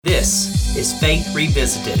is Faith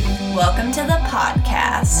Revisited. Welcome to the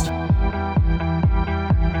podcast.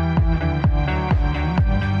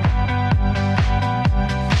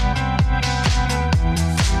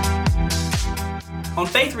 On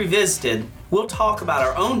Faith Revisited, we'll talk about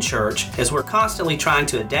our own church as we're constantly trying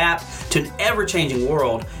to adapt to an ever-changing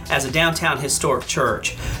world as a downtown historic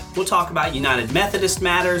church. We'll talk about United Methodist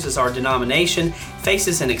matters as our denomination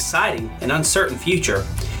faces an exciting and uncertain future.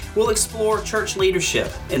 We'll explore church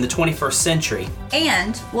leadership in the 21st century.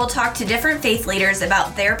 And we'll talk to different faith leaders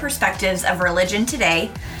about their perspectives of religion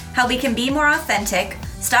today, how we can be more authentic,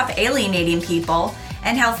 stop alienating people,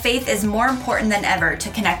 and how faith is more important than ever to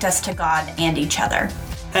connect us to God and each other.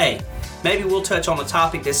 Hey, maybe we'll touch on a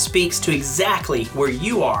topic that speaks to exactly where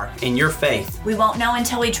you are in your faith. We won't know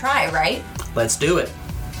until we try, right? Let's do it.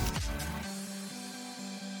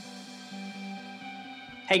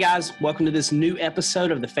 Hey guys, welcome to this new episode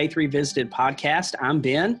of the Faith Revisited podcast. I'm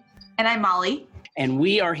Ben. And I'm Molly. And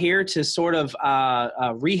we are here to sort of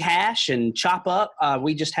rehash and chop up.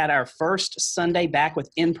 We just had our first Sunday back with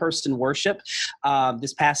in-person worship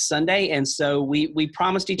this past Sunday. And so we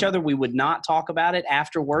promised each other we would not talk about it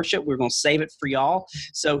after worship. We're going to save it for y'all.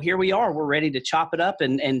 So here we are. We're ready to chop it up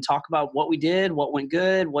and talk about what we did, what went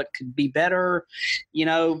good, what could be better,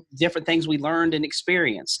 different things we learned and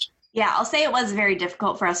experienced. Yeah, I'll say it was very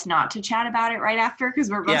difficult for us not to chat about it right after because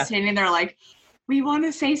we're both sitting there like, we want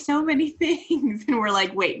to say so many things. And we're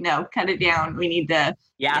like, wait, no, cut it down. We need to.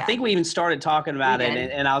 Yeah, I think we even started talking about it.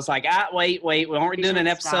 And I was like, wait, we aren't doing an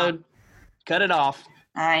episode. Stop. Cut it off.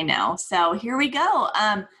 I know. So here we go.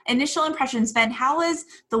 Initial impressions, Ben, how was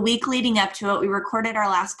the week leading up to it? We recorded our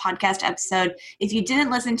last podcast episode. If you didn't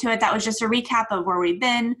listen to it, that was just a recap of where we've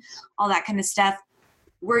been, all that kind of stuff.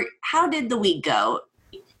 How did the week go?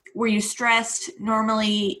 Were you stressed?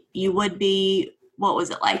 Normally you would be. What was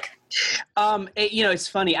it like? It's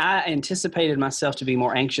funny. I anticipated myself to be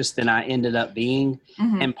more anxious than I ended up being.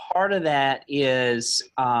 Mm-hmm. And part of that is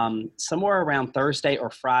somewhere around Thursday or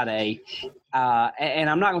Friday. And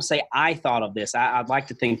I'm not going to say I thought of this. I'd like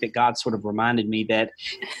to think that God sort of reminded me that,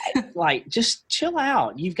 just chill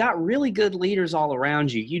out. You've got really good leaders all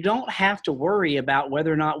around you. You don't have to worry about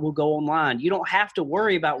whether or not we'll go online. You don't have to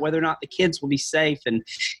worry about whether or not the kids will be safe and,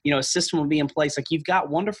 a system will be in place. Like, you've got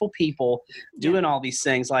wonderful people doing all these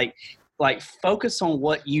things. Like focus on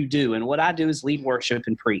what you do. And what I do is lead worship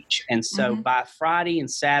and preach. And so by Friday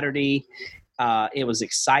and Saturday, it was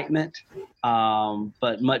excitement,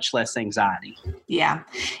 but much less anxiety. Yeah,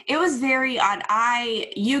 it was very odd.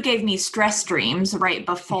 You gave me stress dreams right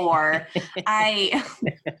before. I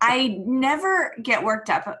never get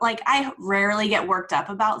worked up. Like, I rarely get worked up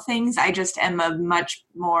about things. I just am a much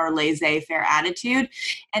more laissez-faire attitude.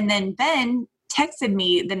 And then Ben texted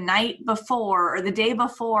me the night before or the day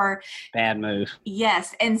before. Bad move.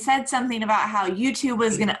 Yes. And said something about how YouTube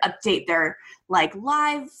was going to update their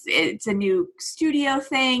live. It's a new studio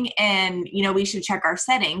thing. And, we should check our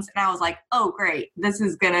settings. And I was like, oh, great. This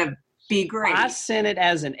is going to be great. I sent it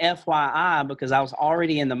as an FYI because I was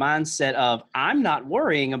already in the mindset of, I'm not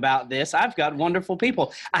worrying about this. I've got wonderful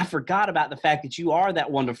people. I forgot about the fact that you are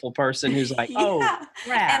that wonderful person who's like, oh,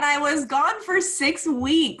 crap. And I was gone for 6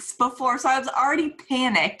 weeks before, so I was already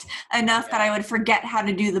panicked enough that I would forget how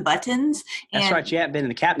to do the buttons. That's right. You haven't been in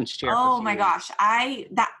the captain's chair. Oh my gosh. I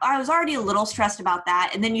was already a little stressed about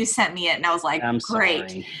that. And then you sent me it and I was like, great.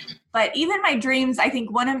 Sorry. But even my dreams, I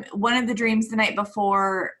think one of the dreams the night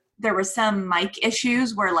before, there were some mic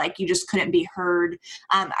issues where you just couldn't be heard.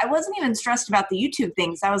 I wasn't even stressed about the YouTube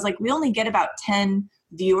things. I was like, we only get about 10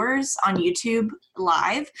 viewers on YouTube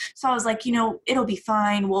live. So I was like, it'll be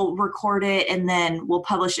fine. We'll record it and then we'll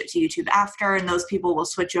publish it to YouTube after. And those people will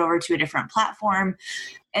switch over to a different platform.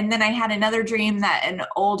 And then I had another dream that an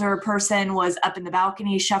older person was up in the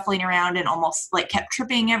balcony shuffling around and almost kept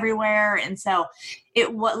tripping everywhere. And so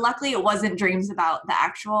luckily it wasn't dreams about the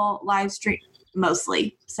actual live stream.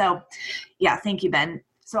 Mostly. So yeah, thank you, Ben.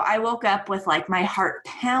 So I woke up with my heart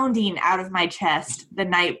pounding out of my chest the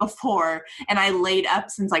night before, and I laid up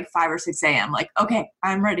since 5 or 6 a.m. Okay,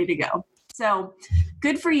 I'm ready to go. So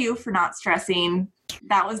good for you for not stressing.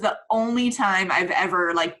 That was the only time I've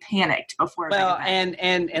ever panicked before. Well, and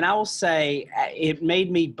I will say it made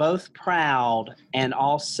me both proud and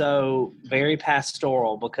also very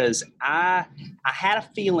pastoral because I had a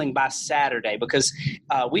feeling by Saturday because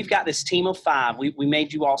we've got this team of 5. We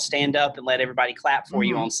made you all stand up and let everybody clap for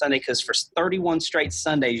you on Sunday because for 31 straight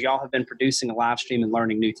Sundays, y'all have been producing a live stream and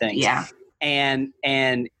learning new things. Yeah.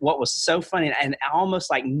 And what was so funny, and I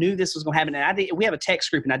almost knew this was going to happen. And we have a text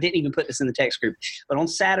group, and I didn't even put this in the text group. But on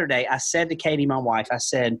Saturday, I said to Katie, my wife, I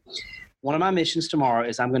said, one of my missions tomorrow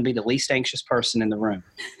is I'm going to be the least anxious person in the room.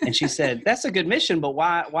 And she said, that's a good mission, but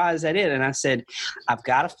why is that it? And I said, I've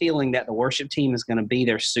got a feeling that the worship team is going to be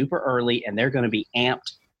there super early and they're going to be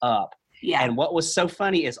amped up. Yeah. And what was so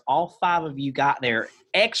funny is all 5 of you got there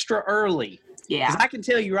extra early. Yeah. Because I can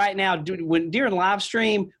tell you right now, during live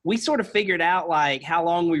stream, we sort of figured out like how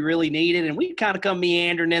long we really needed, and we kind of come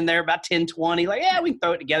meandering in there about 10:20. Like, yeah, we can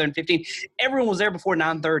throw it together in 15. Everyone was there before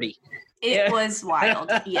 9:30. It was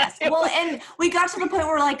wild. Yes. Well, and we got to the point where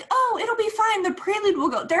we're like, oh, it'll be fine. The prelude will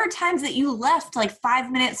go. There are times that you left like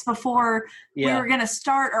 5 minutes before we were going to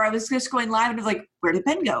start, or I was just going live and it was like, where did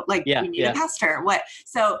Ben go? Like, we need a pastor. What?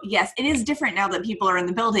 So yes, it is different now that people are in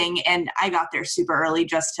the building, and I got there super early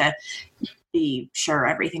just to be sure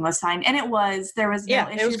everything was fine. And there was no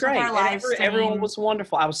issues it was great. With our live stream. Everyone was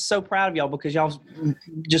wonderful. I was so proud of y'all because y'all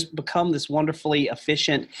just become this wonderfully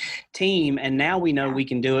efficient team. And now we know we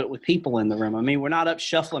can do it with people in the room. I mean, we're not up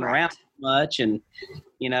shuffling around much, and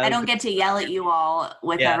I don't get to yell at you all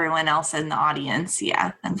with everyone else in the audience.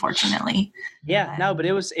 Yeah, unfortunately. But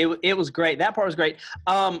it was great. That part was great.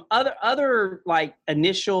 Other like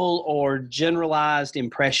initial or generalized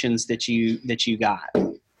impressions that you got.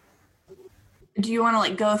 Do you want to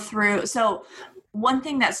like go through? So one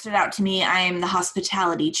thing that stood out to me, I am the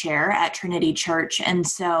hospitality chair at Trinity Church. And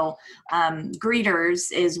so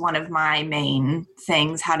greeters is one of my main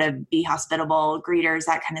things, how to be hospitable, greeters,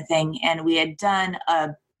 that kind of thing. And we had done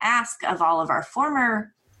a ask of all of our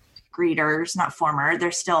former greeters, not former,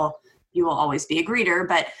 they're still, you will always be a greeter,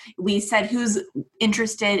 but we said who's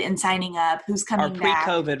interested in signing up, who's coming back.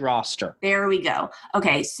 Our pre-COVID roster. There we go.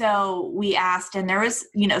 Okay, so we asked, and there was,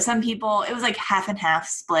 some people, it was like half and half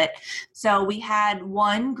split. So we had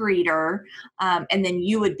one greeter, and then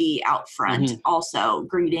you would be out front also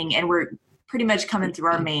greeting, and we're pretty much coming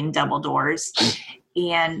through our main double doors.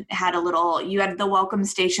 And you had the welcome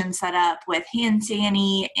station set up with hand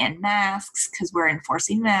sanitizer and masks, because we're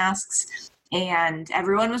enforcing masks. And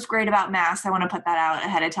everyone was great about masks. I want to put that out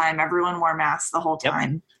ahead of time. Everyone wore masks the whole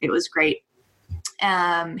time. Yep. It was great.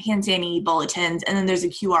 Hand sanitizer, bulletins, and then there's a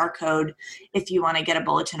QR code if you want to get a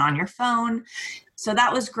bulletin on your phone. So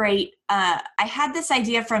that was great. I had this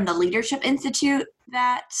idea from the Leadership Institute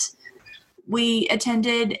that we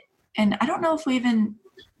attended, and I don't know if we even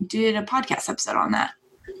did a podcast episode on that.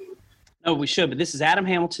 No, we should, but this is Adam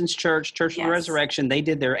Hamilton's church, Church of the Resurrection. They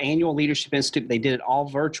did their annual Leadership Institute. They did it all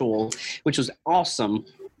virtual, which was awesome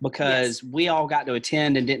because we all got to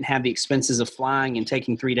attend and didn't have the expenses of flying and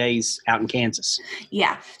taking 3 days out in Kansas.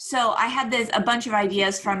 Yeah. So I had a bunch of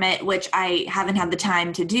ideas from it, which I haven't had the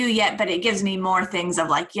time to do yet, but it gives me more things of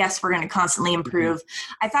like, yes, we're going to constantly improve.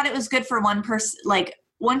 I thought it was good for one person, like,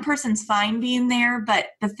 one person's fine being there, but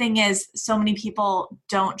the thing is, so many people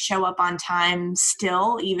don't show up on time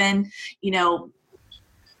still, even,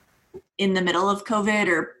 in the middle of COVID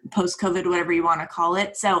or post-COVID, whatever you want to call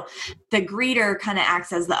it. So the greeter kind of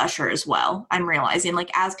acts as the usher as well. I'm realizing,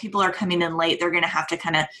 like, as people are coming in late, they're going to have to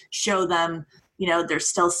kind of show them, there's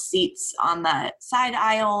still seats on the side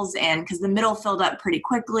aisles, and because the middle filled up pretty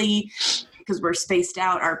quickly, because we're spaced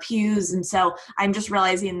out our pews. And so I'm just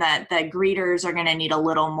realizing that the greeters are going to need a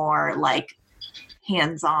little more like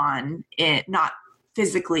hands-on, not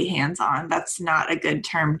physically hands-on. That's not a good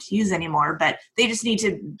term to use anymore, but they just need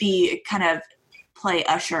to be kind of play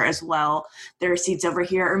usher as well. There are seats over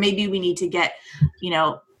here, or maybe we need to get,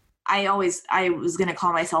 I was going to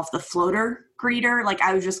call myself the floater greeter. Like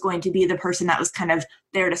I was just going to be the person that was kind of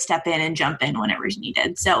there to step in and jump in whenever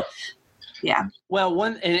needed. So yeah. Well,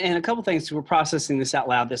 and a couple things, we're processing this out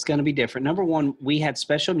loud that's going to be different. Number one, we had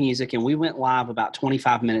special music and we went live about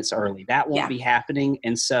 25 minutes early. That won't be happening.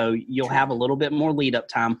 And so you'll have a little bit more lead up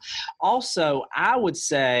time. Also, I would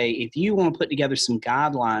say if you want to put together some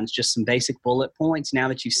guidelines, just some basic bullet points, now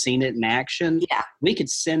that you've seen it in action, we could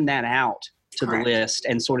send that out to the list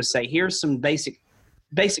and sort of say, here's some basic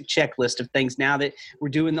checklist of things now that we're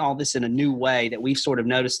doing all this in a new way that we've sort of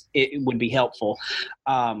noticed it would be helpful.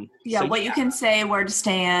 What you can say, where to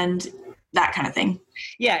stand, that kind of thing.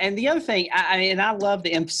 Yeah. And the other thing, I love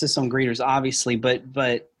the emphasis on greeters, obviously, but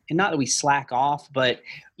and not that we slack off, but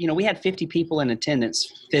we had 50 people in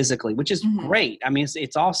attendance physically, which is great. I mean,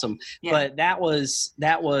 it's awesome, but that was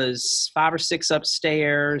 5 or 6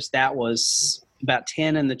 upstairs. That was about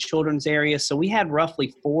 10 in the children's area. So we had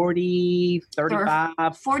roughly 40,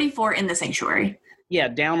 35. 44 in the sanctuary. Yeah,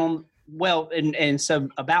 down Well, and so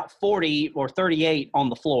about 40 or 38 on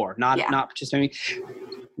the floor, not just, I mean,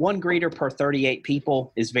 one greeter per 38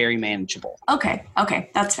 people is very manageable. Okay,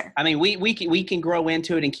 that's fair. I mean, we can grow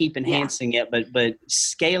into it and keep enhancing it, but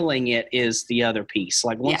scaling it is the other piece.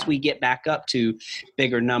 Like once we get back up to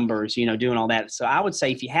bigger numbers, doing all that. So I would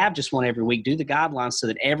say if you have just one every week, do the guidelines so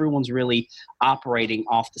that everyone's really operating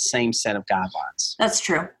off the same set of guidelines. That's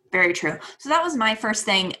true. Very true. So that was my first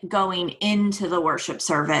thing going into the worship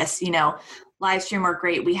service. Live stream worked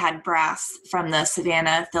great. We had brass from the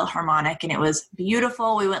Savannah Philharmonic and it was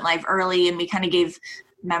beautiful. We went live early and we kind of gave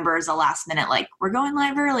members a last minute, like, we're going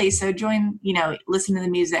live early. So join, listen to the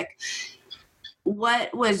music.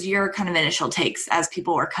 What was your kind of initial takes as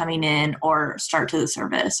people were coming in or start to the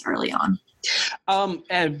service early on?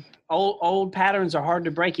 Old patterns are hard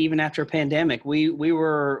to break even after a pandemic. We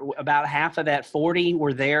were about half of that 40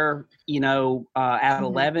 were there, at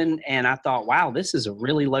 11. And I thought, wow, this is a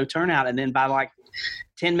really low turnout. And then by like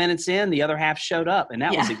 10 minutes in, the other half showed up. And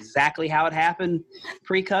that was exactly how it happened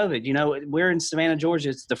pre-COVID. We're in Savannah,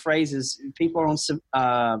 Georgia. The phrase is people are on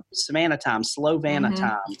Savannah time, Slow-Vanna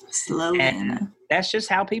time. Slow-Vanna. That's just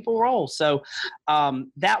how people roll. So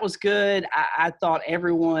that was good. I thought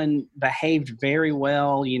everyone behaved very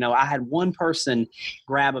well. I had one person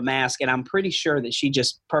grab a mask, and I'm pretty sure that she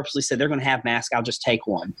just purposely said, they're going to have masks, I'll just take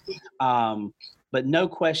one. But no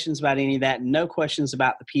questions about any of that. No questions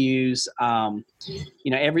about the pews.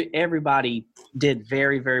 Everybody did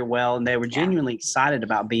very, very well, and they were genuinely excited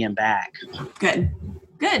about being back. Good.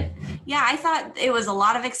 Yeah, I thought it was a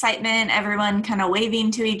lot of excitement, everyone kind of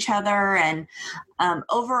waving to each other. And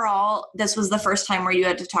overall, this was the first time where you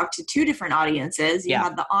had to talk to two different audiences. You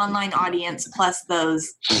had the online audience plus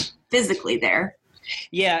those physically there.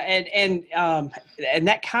 Yeah, and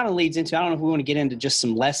that kind of leads into, I don't know if we want to get into just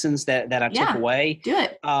some lessons that I took away. Do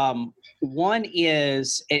it. One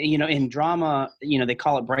is, in drama, they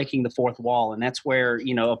call it breaking the fourth wall. And that's where,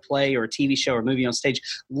 a play or a TV show or movie on stage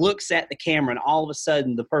looks at the camera and all of a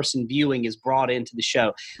sudden the person viewing is brought into the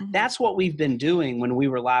show. Mm-hmm. That's what we've been doing when we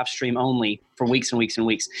were live stream only for weeks and weeks and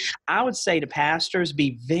weeks. I would say to pastors,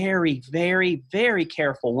 be very, very, very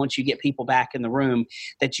careful once you get people back in the room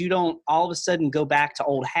that you don't all of a sudden go back to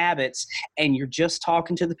old habits and you're just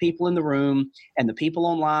talking to the people in the room and the people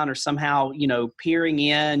online are somehow, peering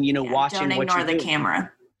in, watching. Don't ignore the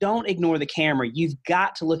camera. Don't ignore the camera. You've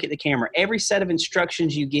got to look at the camera. Every set of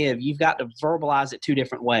instructions you give, you've got to verbalize it two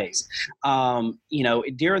different ways. During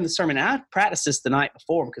the sermon, and I practiced this the night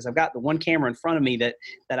before because I've got the one camera in front of me that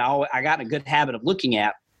I got in a good habit of looking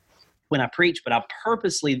at when I preach, but I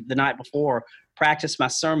purposely the night before practiced my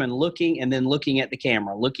sermon looking and then looking at the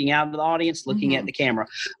camera, looking out into the audience, looking at the camera.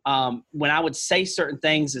 When I would say certain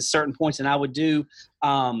things at certain points, and I would do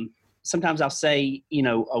sometimes I'll say,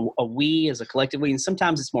 a we as a collective we, and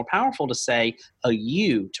sometimes it's more powerful to say a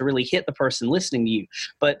you to really hit the person listening to you.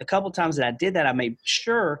 But a couple of times that I did that, I made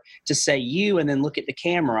sure to say you and then look at the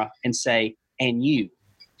camera and say, and you.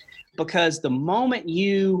 Because the moment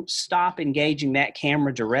you stop engaging that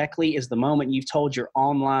camera directly is the moment you've told your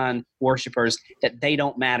online worshipers that they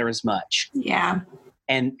don't matter as much. Yeah.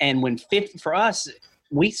 And when 50, for us,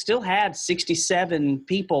 we still had 67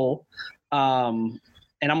 people,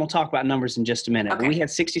 and I'm going to talk about numbers in just a minute. Okay. We had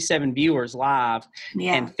 67 viewers live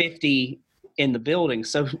and 50 in the building.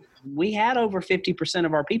 So we had over 50%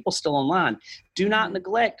 of our people still online. Do not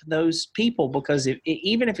neglect those people because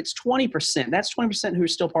even if it's 20%, that's 20% who are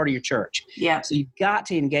still part of your church. Yeah. So you've got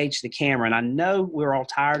to engage the camera. And I know we're all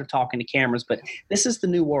tired of talking to cameras, but this is the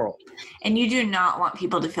new world. And you do not want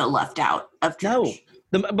people to feel left out of church.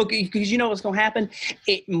 No, because you know what's going to happen?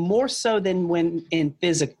 More so than when in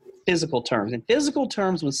physical terms. In physical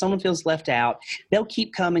terms, when someone feels left out, they'll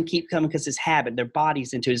keep coming because it's habit. Their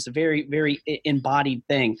body's into it. It's a very, very embodied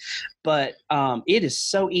thing. But it is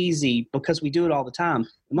so easy because we do it all the time.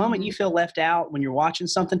 The moment you feel left out when you're watching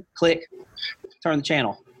something, click, turn the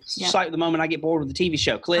channel. Yep. Just like the moment I get bored with the TV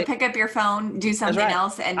show, click. Or pick up your phone, do something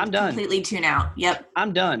else, and I'm done. Completely tune out. Yep.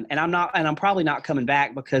 I'm done. And I'm probably not coming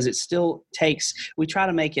back because it still takes, we try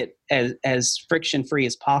to make it as friction-free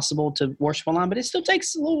as possible to worship online, but it still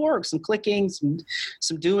takes a little work, some clicking,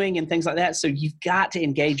 some doing and things like that. So you've got to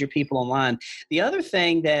engage your people online. The other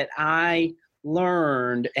thing that I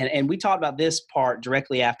learned, and we talked about this part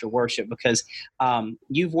directly after worship because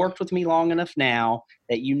you've worked with me long enough now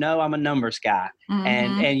that you know I'm a numbers guy.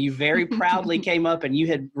 And you very proudly came up and you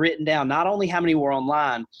had written down not only how many were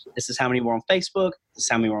online, this is how many were on Facebook, this is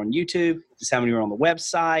how many were on YouTube, this is how many were on the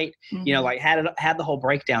website, had the whole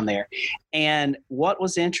breakdown there. And what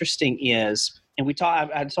was interesting is, and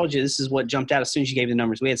I told you this is what jumped out as soon as you gave the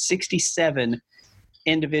numbers. We had 67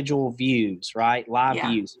 individual views, right? Live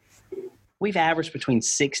views. we've averaged between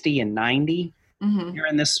 60 and 90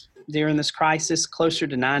 during this crisis, closer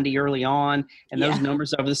to 90 early on. And those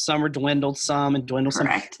numbers over the summer dwindled some.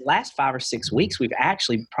 Correct. The last 5 or 6 weeks, we've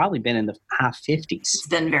actually probably been in the high 50s. It's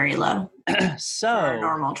been very low. So for our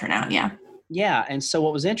normal turnout, yeah. Yeah. And so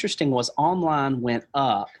what was interesting was online went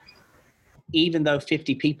up, even though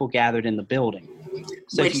 50 people gathered in the building.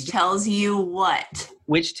 So which tells you what?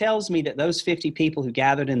 Which tells me that those 50 people who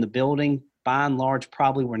gathered in the building, by and large,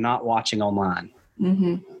 probably were not watching online.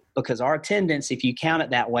 Because our attendance, if you count it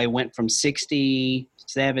that way, went from 60,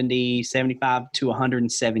 70, 75 to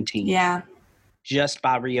 117. Yeah. Just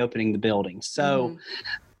by reopening the building. So,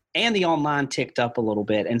 and the online ticked up a little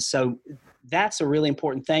bit. And so that's a really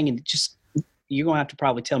important thing. And just, you're going to have to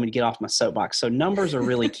probably tell me to get off my soapbox. So numbers are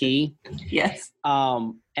really key. Yes.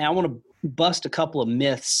 And I want to bust a couple of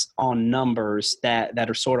myths on numbers that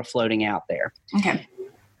are sort of floating out there. Okay.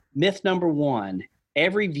 Myth number 1,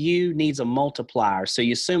 every view needs a multiplier. So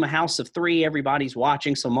you assume a house of 3, everybody's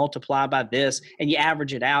watching, so multiply by this, and you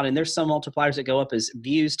average it out. And there's some multipliers that go up as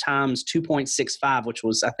views times 2.65, which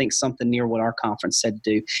was, I think, something near what our conference said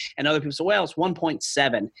to do. And other people say, well, it's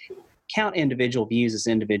 1.7. Count individual views as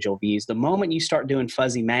individual views. The moment you start doing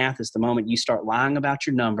fuzzy math is the moment you start lying about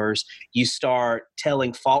your numbers. You start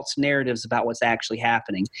telling false narratives about what's actually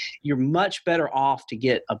happening. You're much better off to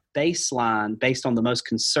get a baseline based on the most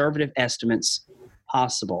conservative estimates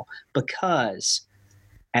possible, because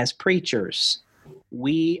as preachers,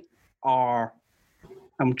 we are,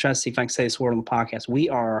 I'm trying to see if I can say this word on the podcast, we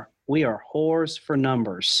are whores for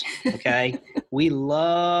numbers, okay? We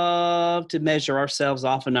love to measure ourselves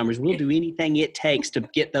off of numbers. We'll do anything it takes to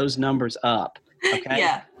get those numbers up, okay?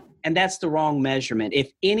 Yeah. And that's the wrong measurement.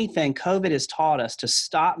 If anything, COVID has taught us to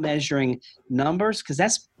stop measuring numbers, because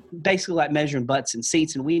that's basically like measuring butts and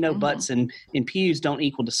seats. And we know butts and pews don't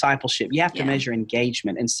equal discipleship. You have to measure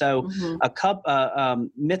engagement. And so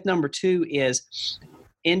myth number 2 is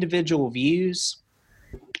individual views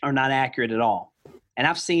are not accurate at all. And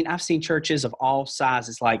I've seen churches of all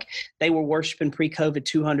sizes, like they were worshiping pre-COVID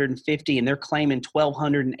 250 and they're claiming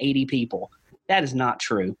 1,280 people. That is not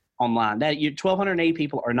true online. That 1,280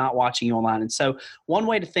 people are not watching you online. And so one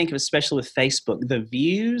way to think of, especially with Facebook, the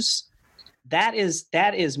views, that is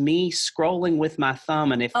me scrolling with my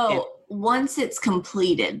thumb. And if once it's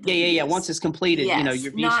completed. Yeah. Once it's completed, yes,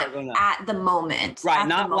 your views start going up. At the moment. Right,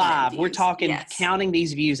 not live. Views. We're talking counting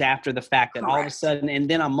these views after the fact, that all of a sudden, and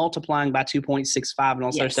then I'm multiplying by 2.65 and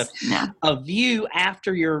all sorts of stuff. Yeah. A view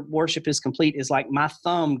after your worship is complete is like my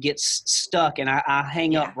thumb gets stuck and I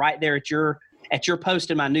hang up right there at your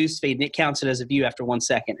post in my newsfeed, and it counts it as a view after 1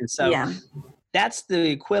 second. And so that's the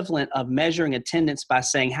equivalent of measuring attendance by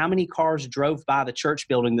saying how many cars drove by the church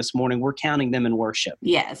building this morning. We're counting them in worship.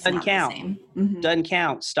 Yes. Doesn't count. Doesn't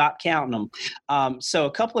count. Stop counting them. So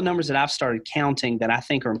a couple of numbers that I've started counting that I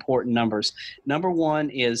think are important numbers. Number 1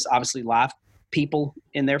 is obviously live people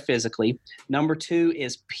in there physically. Number 2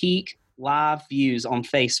 is peak live views on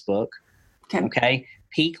Facebook. Okay.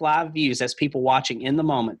 Peak live views. That's people watching in the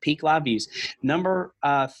moment. Peak live views. Number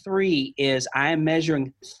 3 is I am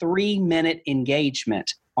measuring 3-minute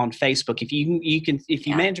engagement on Facebook. If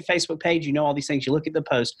you manage a Facebook page, you know all these things. You look at the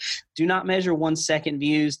post. Do not measure 1-second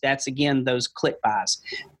views. That's again those click buys.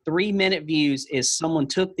 3-minute views is someone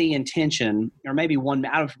took the intention, or maybe 1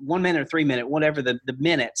 minute or 3 minute, whatever the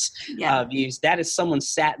minutes views. That is someone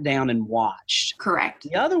sat down and watched. Correct.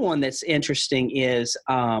 The other one that's interesting is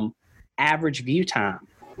average view time.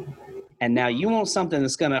 And now you want something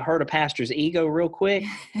that's going to hurt a pastor's ego real quick?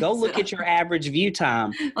 Go look at your average view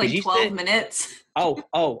time. Like 12 minutes? Oh.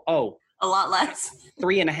 A lot less?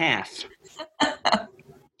 3.5.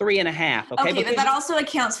 3.5. Okay, but that also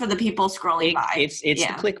accounts for the people scrolling by. It's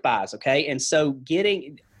the click buys, okay? And so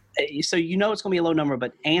so you know it's going to be a low number,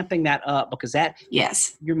 but amping that up, because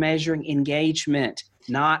you're measuring engagement,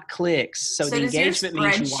 not clicks. So the engagement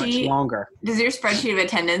means you watch longer. Does your spreadsheet of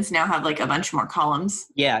attendance now have like a bunch more columns?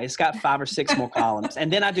 Yeah, it's got 5 or 6 more columns.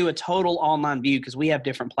 And then I do a total online view, because we have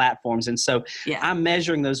different platforms. And so I'm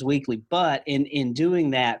measuring those weekly. But in doing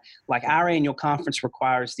that, like our annual conference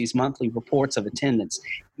requires these monthly reports of attendance.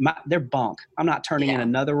 They're bunk. I'm not turning in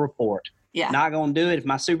another report. Yeah. Not going to do it. If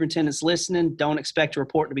my superintendent's listening, don't expect a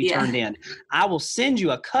report to be turned in. I will send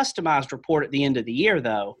you a customized report at the end of the year,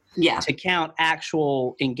 though, to count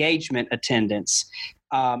actual engagement attendance.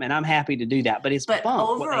 And I'm happy to do that. But it's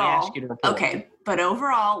overall, what they ask you to report. Okay. But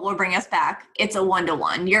overall, we'll bring us back. It's a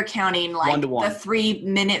 1-to-1. You're counting like the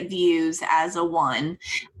 3-minute views as a 1.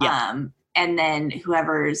 Yeah. and then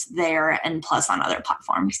whoever's there and plus on other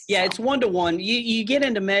platforms. Yeah, so. It's 1-to-1. You get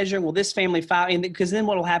into measuring, well, this family file, and because then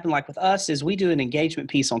what will happen, like with us, is we do an engagement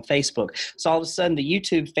piece on Facebook. So all of a sudden the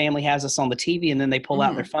YouTube family has us on the TV, and then they pull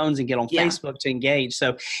out their phones and get on Facebook to engage.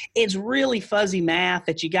 So it's really fuzzy math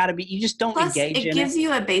that you just don't engage in it. It gives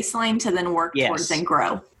you a baseline to then work towards and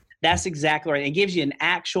grow. That's exactly right. It gives you an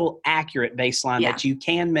actual accurate baseline that you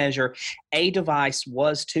can measure. A device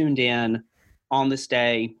was tuned in on this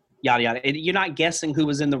day, yada, yada. You're not guessing who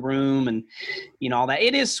was in the room and, all that.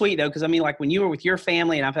 It is sweet, though, because, like when you were with your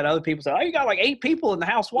family, and I've had other people say, oh, you got like 8 people in the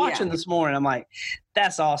house watching this morning. I'm like,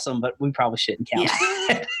 that's awesome, but we probably shouldn't count.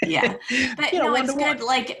 Yeah. But it's good.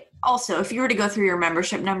 Like, also, if you were to go through your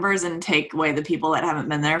membership numbers and take away the people that haven't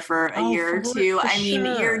been there for a year or two,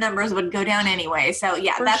 your numbers would go down anyway. So,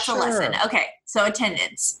 that's a lesson. Okay, so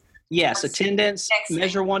attendance. Yes, attendance,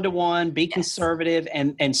 measure 1-to-1, be conservative,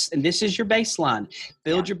 and this is your baseline.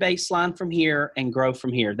 Build your baseline from here and grow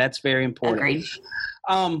from here. That's very important. Agreed.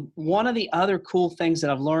 One of the other cool things that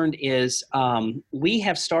I've learned is we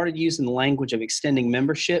have started using the language of extending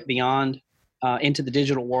membership beyond into the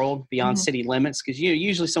digital world, beyond city limits, because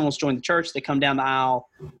usually someone's joined the church, they come down the aisle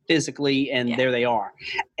physically, and there they are.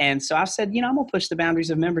 And so I've said, I'm going to push the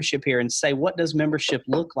boundaries of membership here and say, what does membership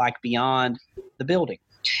look like beyond the building?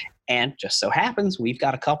 And just so happens, we've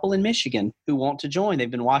got a couple in Michigan who want to join. They've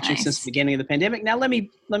been watching since the beginning of the pandemic. Now, let me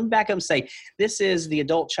back up and say, this is the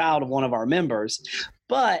adult child of one of our members,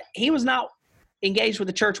 but he was not engaged with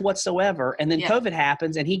the church whatsoever. And then COVID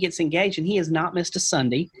happens and he gets engaged, and he has not missed a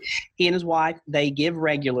Sunday. He and his wife, they give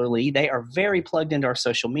regularly. They are very plugged into our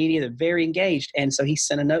social media. They're very engaged. And so he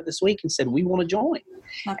sent a note this week and said, we want to join.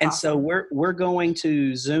 So we're going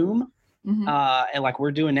to Zoom. And like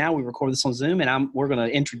we're doing now, we record this on Zoom, and we're going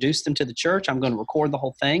to introduce them to the church. I'm going to record the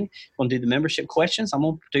whole thing. I'm going to do the membership questions. I'm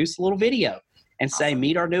going to produce a little video and say,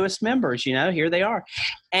 meet our newest members, here they are.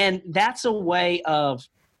 And that's a way of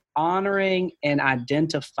honoring and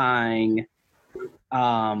identifying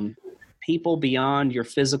people beyond your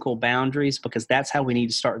physical boundaries, because that's how we need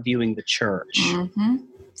to start viewing the church.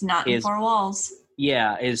 It's not in 4 walls.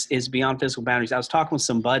 Yeah, is beyond physical boundaries. I was talking with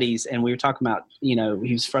some buddies, and we were talking about, he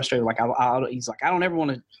was frustrated. Like, he's like, I don't ever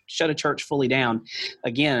want to shut a church fully down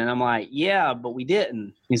again. And I'm like, yeah, but we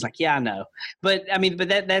didn't. He's like, yeah, I know. But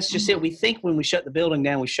that's just it. We think when we shut the building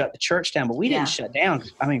down, we shut the church down, but we didn't shut down.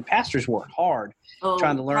 Pastors worked hard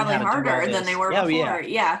trying to learn how to do all this. Probably harder than they were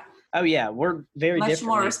before. Oh yeah. We're very much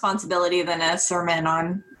more responsibility than a sermon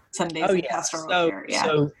on Sundays.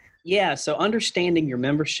 Oh yeah. So understanding your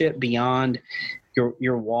membership beyond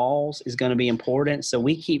your walls is going to be important. So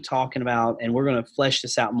we keep talking about, and we're going to flesh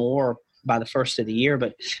this out more by the first of the year,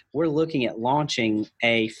 but we're looking at launching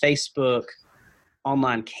a Facebook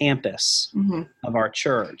online campus of our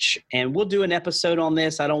church. And we'll do an episode on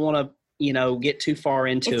this. I don't want to, get too far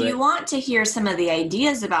into it. If you want to hear some of the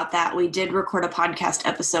ideas about that, we did record a podcast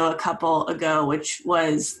episode a couple ago, which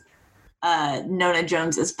was Nona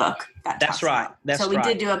Jones's book. That's right. So we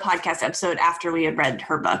did do a podcast episode after we had read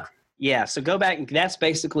her book. Yeah, so go back. That's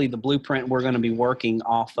basically the blueprint we're going to be working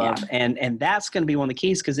off of. And that's going to be one of the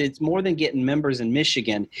keys, because it's more than getting members in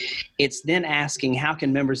Michigan. It's then asking, how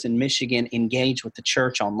can members in Michigan engage with the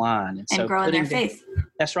church online? And so grow in their faith.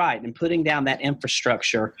 That's right. And putting down that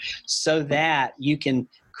infrastructure so that you can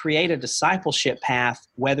create a discipleship path,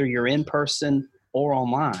 whether you're in person or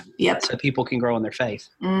online. So people can grow in their faith.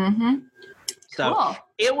 So cool.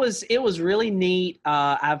 It was really neat.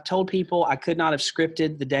 I've told people I could not have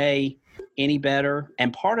scripted the day any better.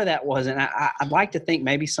 And part of that was, and I'd like to think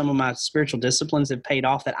maybe some of my spiritual disciplines have paid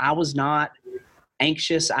off, that I was not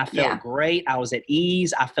anxious. I felt great. I was at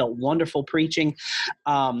ease. I felt wonderful preaching.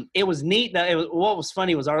 It was neat. What was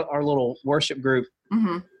funny was our little worship group.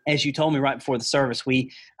 As you told me right before the service,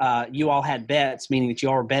 you all had bets, meaning that you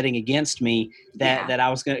all were betting against me that I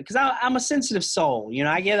was going to, because I'm a sensitive soul.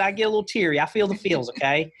 I get a little teary. I feel the feels.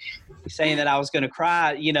 Okay. Saying that I was going to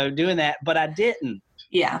cry, doing that, but I didn't.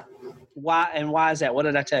 Yeah. Why? And why is that? What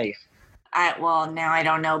did I tell you? Now I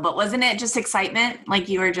don't know, but wasn't it just excitement? Like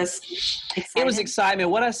you were just excited? It was excitement.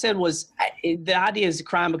 What I said was the idea is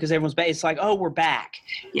crying because everyone's back. It's like, oh, we're back.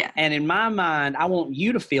 Yeah. And in my mind, I want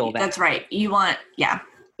you to feel that. That's right. You want,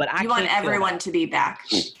 But you want everyone to be back.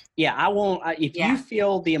 Yeah, I won't. If you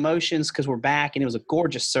feel the emotions, because we're back, and it was a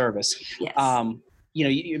gorgeous service. Yes.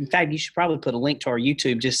 In fact, you should probably put a link to our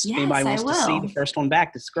YouTube. Just if anybody wants to see the first one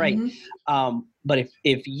back, that's great. But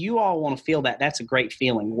if you all want to feel that, that's a great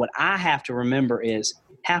feeling. What I have to remember is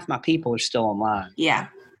half my people are still online. Yeah.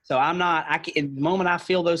 So I'm not. The moment I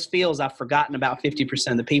feel those feels, I've forgotten about 50%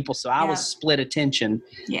 of the people. So I was split attention.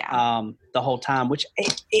 The whole time, which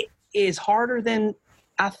it is harder than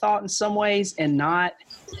I thought in some ways, and not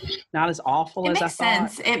as awful as I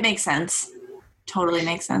thought. It makes sense. Totally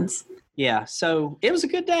makes sense. Yeah, so it was a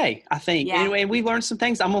good day, I think. Yeah. Anyway, we learned some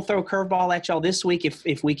things. I'm going to throw a curveball at y'all this week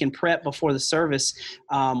if we can prep before the service.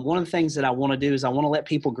 One of the things that I want to do is I want to let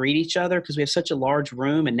people greet each other because we have such a large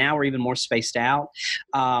room, and now we're even more spaced out.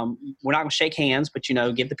 We're not going to shake hands, but,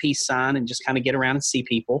 give the peace sign and just kind of get around and see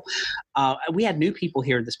people. We had new people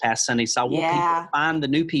here this past Sunday, so I want people to find the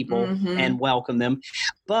new people and welcome them.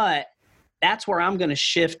 But that's where I'm going to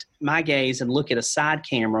shift my gaze and look at a side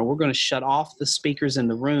camera. We're going to shut off the speakers in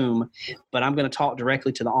the room, but I'm going to talk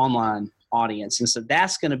directly to the online audience. And so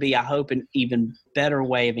that's going to be, I hope, an even better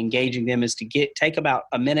way of engaging them is to take about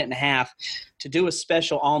a minute and a half to do a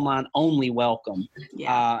special online only welcome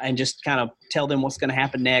and just kind of tell them what's going to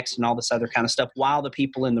happen next and all this other kind of stuff while the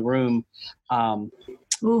people in the room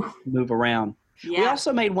move around. Yeah. We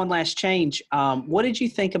also made one last change. What did you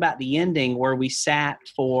think about the ending where we sat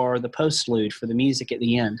for the postlude for the music at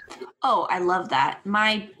the end? Oh, I love that.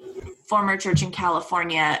 My former church in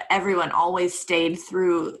California, everyone always stayed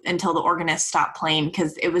through until the organist stopped playing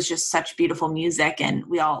because it was just such beautiful music and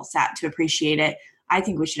we all sat to appreciate it. I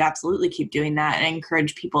think we should absolutely keep doing that and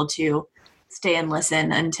encourage people to stay and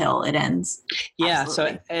listen until it ends. Yeah.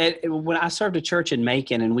 Absolutely. So when I served a church in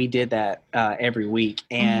Macon, and we did that every week,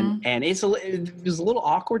 and it was a little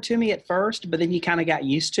awkward to me at first, but then you kind of got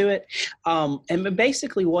used to it. And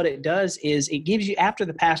basically what it does is it gives you, after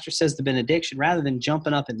the pastor says the benediction, rather than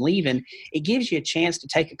jumping up and leaving, it gives you a chance to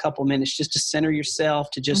take a couple minutes just to center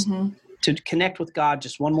yourself, to just to connect with God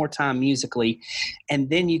just one more time musically, and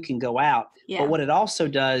then you can go out. Yeah. But what it also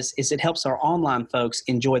does is it helps our online folks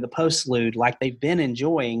enjoy the postlude like they've been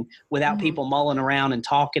enjoying without people mulling around and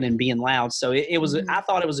talking and being loud. So it was, I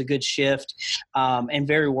thought it was a good shift and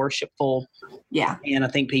very worshipful. Yeah. And I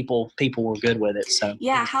think people were good with it. So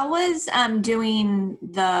yeah. How was doing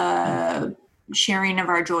the sharing of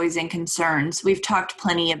our joys and concerns? We've talked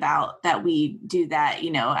plenty about that. We do that,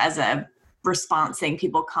 as a response thing.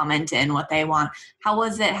 People comment in what they want. How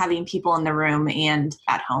was it having people in the room and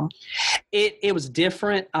at home? It was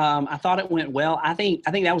different. I thought it went well. I think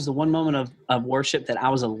that was the one moment of worship that I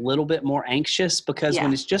was a little bit more anxious because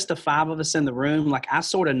when it's just the five of us in the room, like I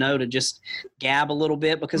sort of know to just gab a little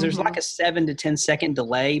bit because there's like a 7 to 10 second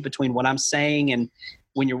delay between what I'm saying and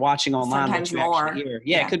when you're watching online, sometimes more.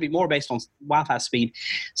 Yeah, it could be more based on Wi-Fi speed.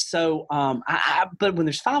 So, but when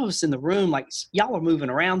there's five of us in the room, like y'all are moving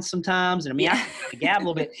around sometimes, and I mean, I can gab a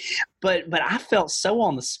little bit, but I felt so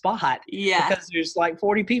on the spot, because there's like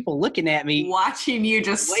 40 people looking at me, watching you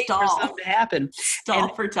just stall for something to happen,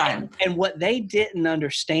 for time. And what they didn't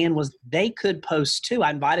understand was they could post too. I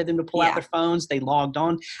invited them to pull out their phones. They logged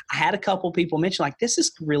on. I had a couple people mention like, "This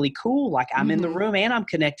is really cool. Like I'm in the room and I'm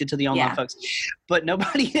connected to the online folks," but nobody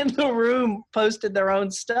in the room posted their own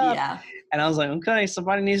stuff. Yeah. And I was like, okay,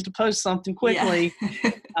 somebody needs to post something quickly.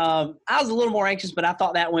 I was a little more anxious, but I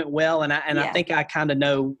thought that went well. And I think I kind of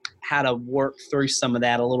know how to work through some of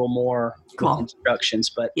that a little more with instructions.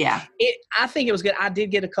 But I think it was good. I did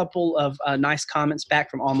get a couple of nice comments back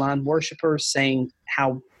from online worshipers saying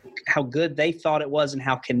how good they thought it was and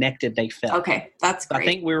how connected they felt. Okay, that's great. I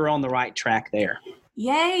think we were on the right track there.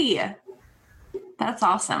 Yay. That's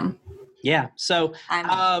awesome. Yeah. So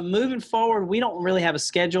moving forward, we don't really have a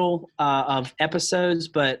schedule of episodes,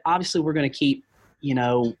 but obviously we're going to keep,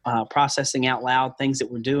 processing out loud things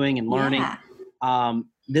that we're doing and learning. Yeah.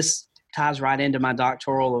 This ties right into my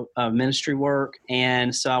doctoral ministry work.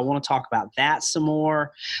 And so I want to talk about that some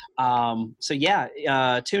more.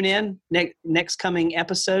 Tune in next coming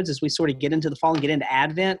episodes as we sort of get into the fall and get into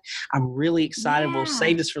Advent. I'm really excited. Yeah. We'll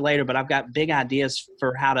save this for later, but I've got big ideas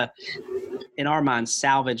for how to, in our minds,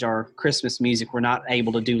 salvage our Christmas music we're not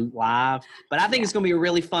able to do live. But I think it's going to be a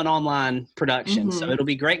really fun online production. So it'll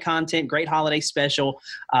be great content, great holiday special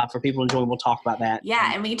for people to enjoy. We'll talk about that.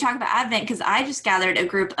 Yeah, and we can talk about Advent because I just gathered a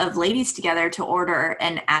group of ladies together to order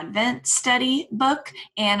an Advent study book,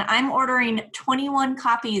 and I'm ordering 21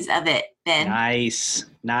 copies of it, Ben.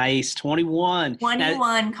 Nice. 21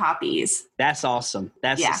 copies. That's awesome.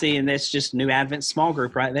 And that's just new Advent small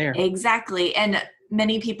group right there. Exactly. And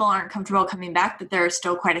many people aren't comfortable coming back, but there are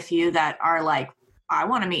still quite a few that are like, I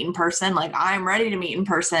want to meet in person. Like I'm ready to meet in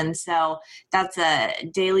person. So that's a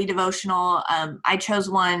daily devotional. I chose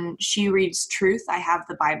one. She Reads Truth. I have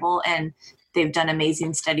the Bible and they've done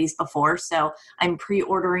amazing studies before. So I'm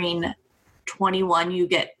pre-ordering 21. You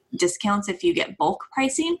get discounts if you get bulk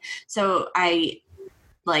pricing. So I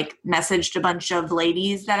like messaged a bunch of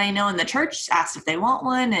ladies that I know in the church, asked if they want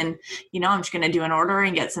one. And, I'm just going to do an order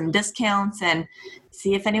and get some discounts and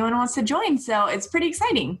see if anyone wants to join. So it's pretty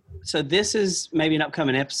exciting. So this is maybe an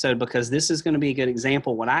upcoming episode because this is going to be a good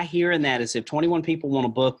example. What I hear in that is if 21 people want a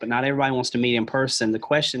book, but not everybody wants to meet in person, the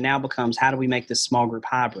question now becomes, how do we make this small group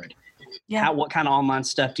hybrid? Yeah. What kind of online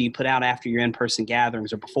stuff do you put out after your in-person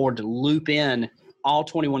gatherings or before to loop in all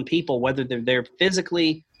 21 people, whether they're there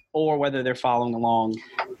physically or whether they're following along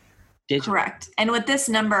digitally? Correct. And with this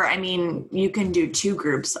number, I mean, you can do 2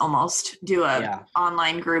 groups almost, do a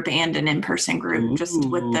online group and an in-person group just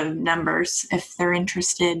with the numbers if they're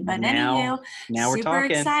interested. But now we're super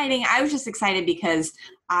talking. Exciting. I was just excited because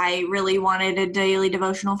I really wanted a daily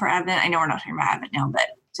devotional for Advent. I know we're not talking about Advent now, but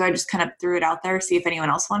so I just kind of threw it out there, see if anyone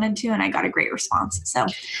else wanted to, and I got a great response.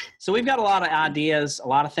 So we've got a lot of ideas, a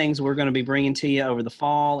lot of things we're going to be bringing to you over the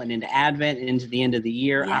fall and into Advent and into the end of the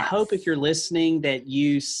year. Yes. I hope if you're listening that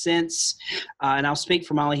you sense, and I'll speak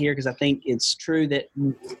for Molly here because I think it's true that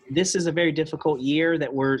this is a very difficult year,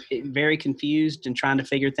 that we're very confused and trying to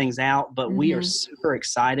figure things out, but we are super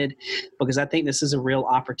excited because I think this is a real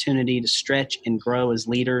opportunity to stretch and grow as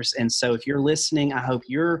leaders. And so if you're listening, I hope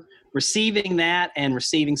you're receiving that and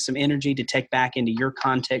receiving some energy to take back into your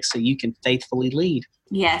context so you can faithfully lead.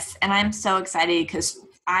 Yes, and I'm so excited because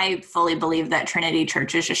I fully believe that Trinity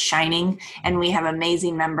Church is just shining and we have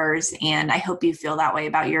amazing members, and I hope you feel that way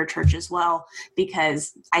about your church as well,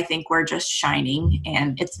 because I think we're just shining,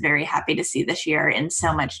 and it's very happy to see this year in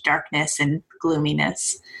so much darkness and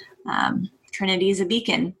gloominess. Trinity is a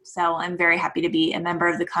beacon, so I'm very happy to be a member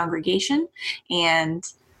of the congregation and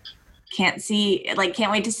can't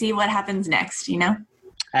wait to see what happens next,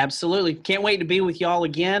 Absolutely. Can't wait to be with y'all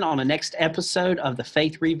again on the next episode of the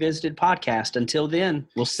Faith Revisited podcast. Until then,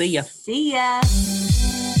 we'll see ya. See ya.